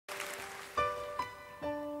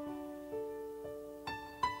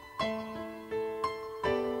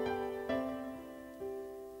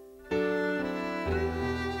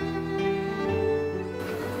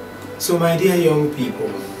So my dear young people,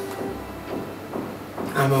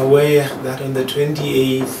 I'm aware that on the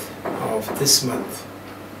 28th of this month,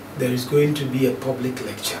 there is going to be a public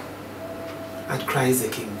lecture at Christ the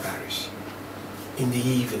King Parish in the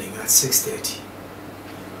evening at 6:30.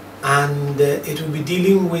 And it will be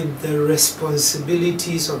dealing with the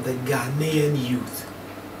responsibilities of the Ghanaian youth,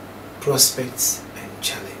 prospects and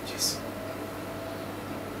challenges.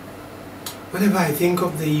 Whenever I think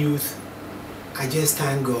of the youth, I just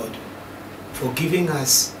thank God for giving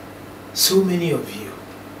us so many of you.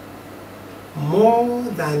 More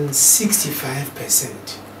than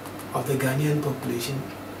 65% of the Ghanaian population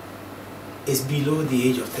is below the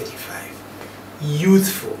age of 35.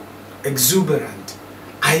 Youthful, exuberant,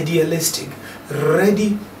 idealistic,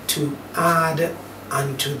 ready to add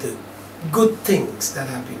unto the good things that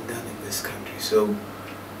have been done in this country. So,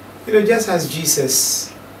 just as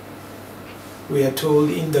Jesus, we are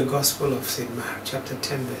told in the Gospel of St. Mark, chapter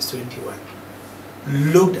 10, verse 21,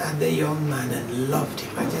 looked at the young man and loved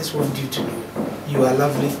him. I just want you to know, you are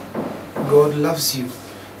lovely. God loves you.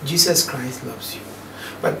 Jesus Christ loves you.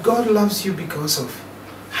 But God loves you because of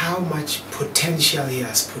how much potential He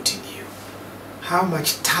has put in you, how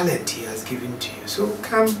much talent He has given to you. So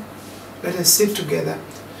come, let us sit together.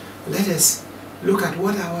 Let us look at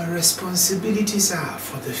what our responsibilities are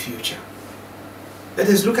for the future. Let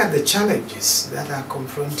us look at the challenges that are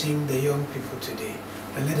confronting the young people today,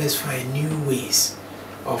 and let us find new ways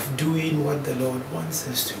of doing what the Lord wants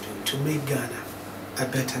us to do to make Ghana a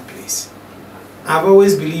better place. I've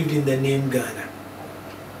always believed in the name Ghana.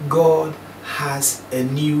 God has a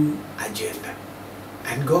new agenda,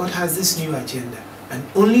 and God has this new agenda, and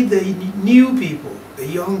only the new people, the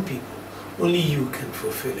young people, only you can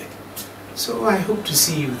fulfill it. So I hope to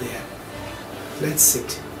see you there. Let's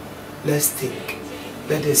sit, let's think,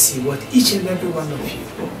 let us see what each and every one of you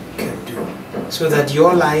can do, so that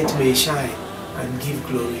your light may shine and give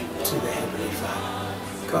glory to the Heavenly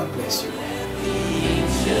Father. God bless you.